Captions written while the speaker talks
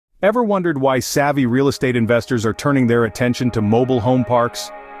Ever wondered why savvy real estate investors are turning their attention to mobile home parks?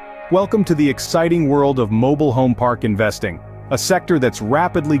 Welcome to the exciting world of mobile home park investing, a sector that's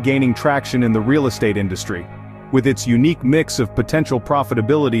rapidly gaining traction in the real estate industry. With its unique mix of potential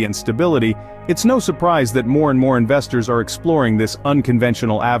profitability and stability, it's no surprise that more and more investors are exploring this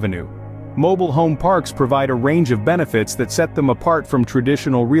unconventional avenue. Mobile home parks provide a range of benefits that set them apart from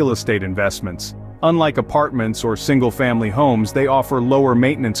traditional real estate investments. Unlike apartments or single-family homes, they offer lower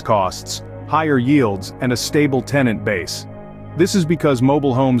maintenance costs, higher yields, and a stable tenant base. This is because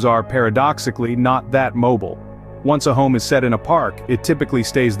mobile homes are, paradoxically, not that mobile. Once a home is set in a park, it typically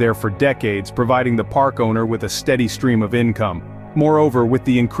stays there for decades, providing the park owner with a steady stream of income. Moreover, with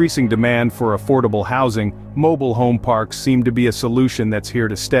the increasing demand for affordable housing, mobile home parks seem to be a solution that's here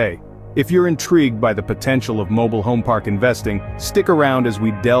to stay. If you're intrigued by the potential of mobile home park investing, stick around as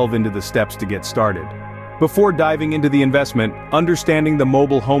we delve into the steps to get started. Before diving into the investment, understanding the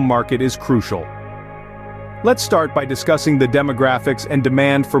mobile home market is crucial. Let's start by discussing the demographics and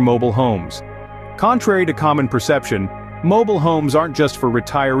demand for mobile homes. Contrary to common perception, mobile homes aren't just for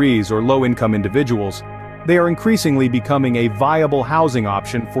retirees or low-income individuals. They are increasingly becoming a viable housing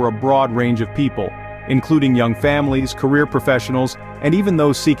option for a broad range of people, including young families, career professionals, and even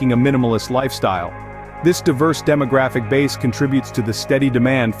those seeking a minimalist lifestyle. This diverse demographic base contributes to the steady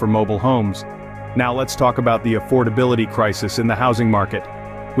demand for mobile homes. Now let's talk about the affordability crisis in the housing market.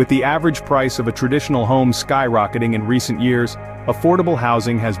 With the average price of a traditional home skyrocketing in recent years, affordable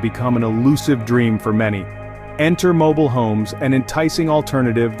housing has become an elusive dream for many. Enter mobile homes, an enticing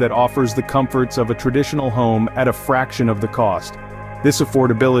alternative that offers the comforts of a traditional home at a fraction of the cost. This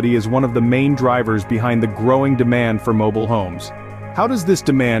affordability is one of the main drivers behind the growing demand for mobile homes. How does this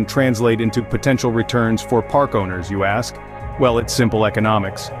demand translate into potential returns for park owners, you ask? Well, it's simple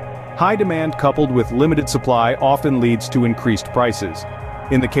economics. High demand coupled with limited supply often leads to increased prices.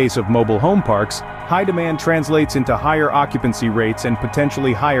 In the case of mobile home parks, high demand translates into higher occupancy rates and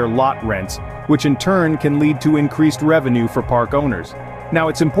potentially higher lot rents, which in turn can lead to increased revenue for park owners. Now,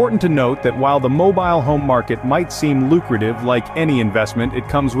 it's important to note that while the mobile home market might seem lucrative, like any investment, it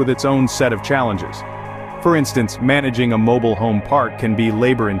comes with its own set of challenges. For instance, managing a mobile home park can be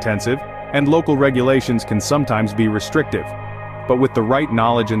labor-intensive, and local regulations can sometimes be restrictive. But with the right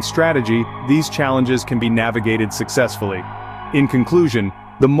knowledge and strategy, these challenges can be navigated successfully. In conclusion,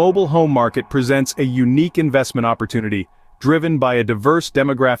 the mobile home market presents a unique investment opportunity, driven by a diverse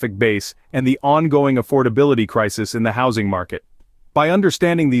demographic base and the ongoing affordability crisis in the housing market. By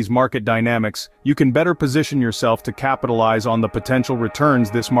understanding these market dynamics, you can better position yourself to capitalize on the potential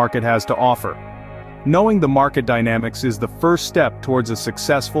returns this market has to offer. Knowing the market dynamics is the first step towards a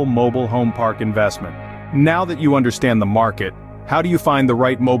successful mobile home park investment. Now that you understand the market, how do you find the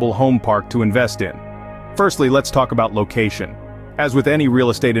right mobile home park to invest in? Firstly, let's talk about location. As with any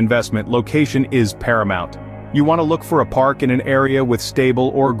real estate investment, location is paramount. You want to look for a park in an area with stable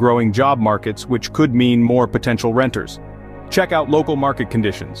or growing job markets, which could mean more potential renters. Check out local market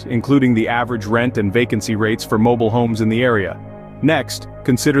conditions, including the average rent and vacancy rates for mobile homes in the area. Next,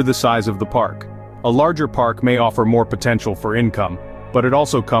 consider the size of the park. A larger park may offer more potential for income, but it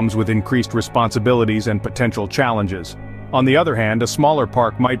also comes with increased responsibilities and potential challenges. On the other hand, a smaller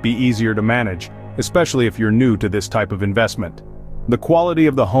park might be easier to manage, especially if you're new to this type of investment. The quality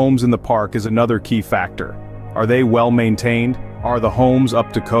of the homes in the park is another key factor. Are they well maintained? Are the homes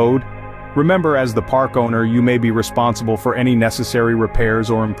up to code? Remember, as the park owner, you may be responsible for any necessary repairs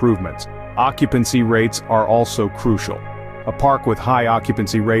or improvements. Occupancy rates are also crucial. A park with high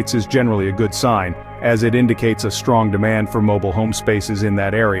occupancy rates is generally a good sign, as it indicates a strong demand for mobile home spaces in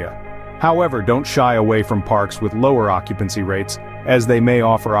that area. However, don't shy away from parks with lower occupancy rates, as they may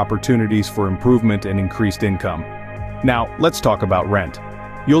offer opportunities for improvement and increased income. Now, let's talk about rent.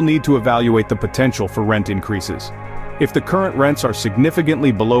 You'll need to evaluate the potential for rent increases. If the current rents are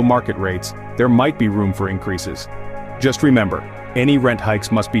significantly below market rates, there might be room for increases. Just remember, any rent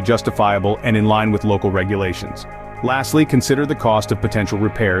hikes must be justifiable and in line with local regulations. Lastly, consider the cost of potential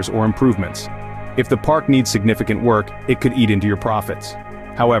repairs or improvements. If the park needs significant work, it could eat into your profits.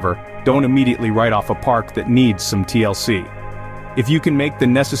 However, don't immediately write off a park that needs some TLC. If you can make the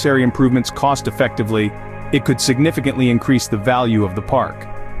necessary improvements cost-effectively, it could significantly increase the value of the park.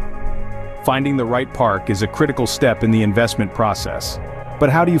 Finding the right park is a critical step in the investment process.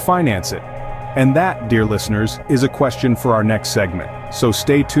 But how do you finance it? And that, dear listeners, is a question for our next segment. So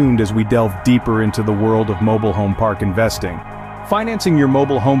stay tuned as we delve deeper into the world of mobile home park investing. Financing your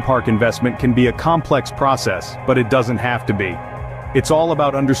mobile home park investment can be a complex process, but it doesn't have to be. It's all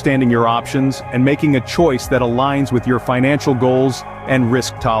about understanding your options and making a choice that aligns with your financial goals and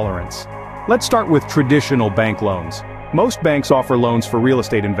risk tolerance. Let's start with traditional bank loans. Most banks offer loans for real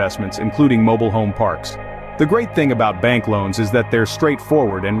estate investments, including mobile home parks. The great thing about bank loans is that they're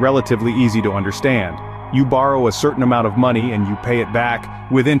straightforward and relatively easy to understand. You borrow a certain amount of money and you pay it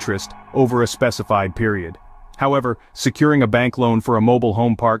back, with interest, over a specified period. However, securing a bank loan for a mobile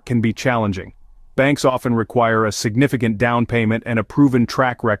home park can be challenging. Banks often require a significant down payment and a proven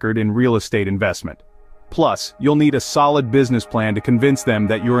track record in real estate investment. Plus, you'll need a solid business plan to convince them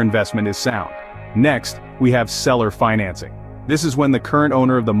that your investment is sound. Next, we have seller financing. This is when the current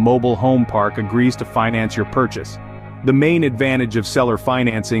owner of the mobile home park agrees to finance your purchase. The main advantage of seller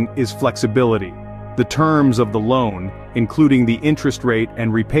financing is flexibility. The terms of the loan, including the interest rate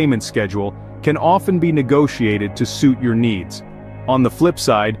and repayment schedule, can often be negotiated to suit your needs. On the flip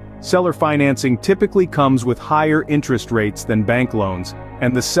side, seller financing typically comes with higher interest rates than bank loans,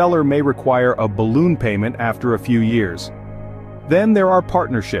 and the seller may require a balloon payment after a few years. Then there are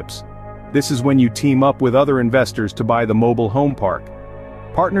partnerships. This is when you team up with other investors to buy the mobile home park.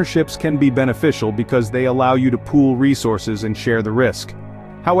 Partnerships can be beneficial because they allow you to pool resources and share the risk.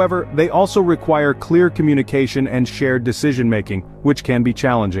 However, they also require clear communication and shared decision-making, which can be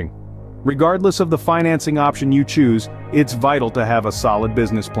challenging. Regardless of the financing option you choose, it's vital to have a solid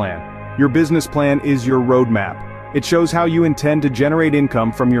business plan. Your business plan is your roadmap. It shows how you intend to generate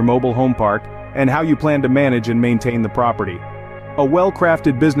income from your mobile home park and how you plan to manage and maintain the property. A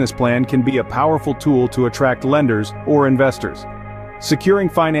well-crafted business plan can be a powerful tool to attract lenders or investors. Securing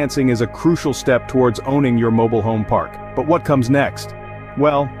financing is a crucial step towards owning your mobile home park. But what comes next?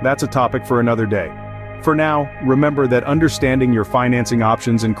 Well, that's a topic for another day. For now, remember that understanding your financing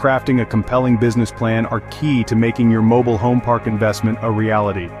options and crafting a compelling business plan are key to making your mobile home park investment a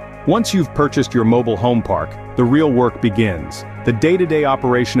reality. Once you've purchased your mobile home park, the real work begins. The day-to-day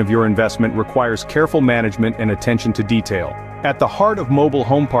operation of your investment requires careful management and attention to detail. At the heart of mobile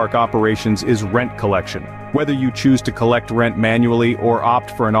home park operations is rent collection. Whether you choose to collect rent manually or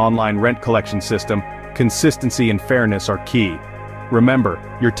opt for an online rent collection system, consistency and fairness are key. Remember,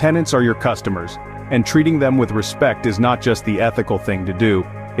 your tenants are your customers, and treating them with respect is not just the ethical thing to do,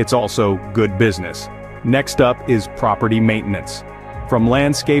 it's also good business. Next up is property maintenance. From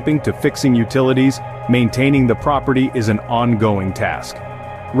landscaping to fixing utilities, maintaining the property is an ongoing task.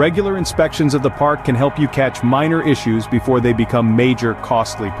 Regular inspections of the park can help you catch minor issues before they become major,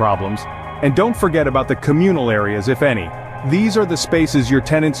 costly problems. And don't forget about the communal areas, if any. These are the spaces your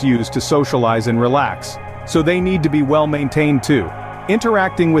tenants use to socialize and relax, so they need to be well maintained too.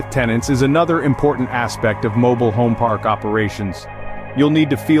 Interacting with tenants is another important aspect of mobile home park operations. You'll need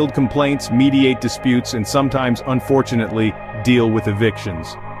to field complaints, mediate disputes, and sometimes, unfortunately, deal with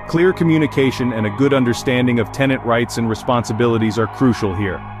evictions. Clear communication and a good understanding of tenant rights and responsibilities are crucial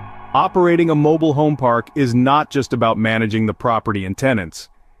here. Operating a mobile home park is not just about managing the property and tenants.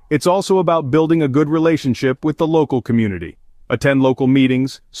 It's also about building a good relationship with the local community. Attend local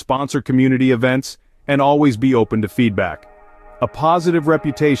meetings, sponsor community events, and always be open to feedback. A positive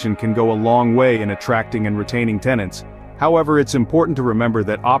reputation can go a long way in attracting and retaining tenants. However, it's important to remember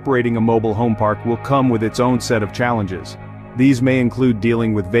that operating a mobile home park will come with its own set of challenges. These may include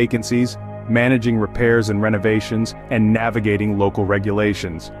dealing with vacancies, managing repairs and renovations, and navigating local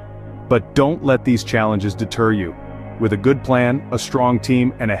regulations. But don't let these challenges deter you. With a good plan, a strong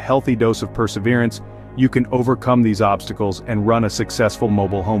team, and a healthy dose of perseverance, you can overcome these obstacles and run a successful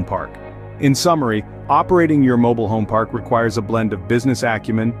mobile home park. In summary, operating your mobile home park requires a blend of business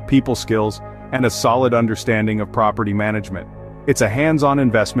acumen, people skills, and a solid understanding of property management. It's a hands-on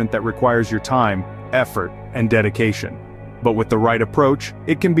investment that requires your time, effort, and dedication. But with the right approach,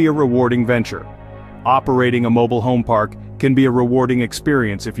 it can be a rewarding venture. Operating a mobile home park can be a rewarding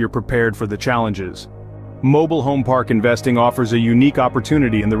experience if you're prepared for the challenges. Mobile home park investing offers a unique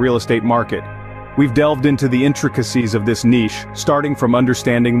opportunity in the real estate market. We've delved into the intricacies of this niche, starting from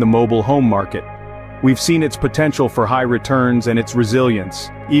understanding the mobile home market. We've seen its potential for high returns and its resilience,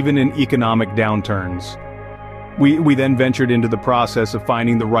 even in economic downturns. We then ventured into the process of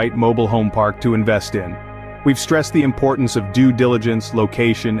finding the right mobile home park to invest in. We've stressed the importance of due diligence,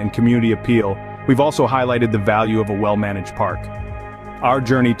 location, and community appeal. We've also highlighted the value of a well-managed park. Our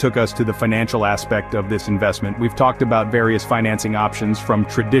journey took us to the financial aspect of this investment. We've talked about various financing options, from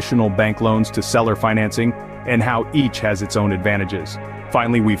traditional bank loans to seller financing, and how each has its own advantages.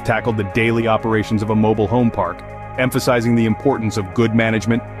 Finally, we've tackled the daily operations of a mobile home park, emphasizing the importance of good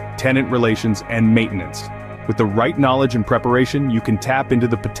management, tenant relations, and maintenance. With the right knowledge and preparation, you can tap into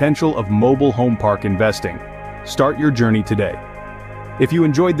the potential of mobile home park investing. Start your journey today. If you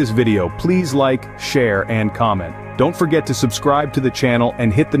enjoyed this video, please like, share, and comment. Don't forget to subscribe to the channel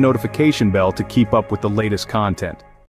and hit the notification bell to keep up with the latest content.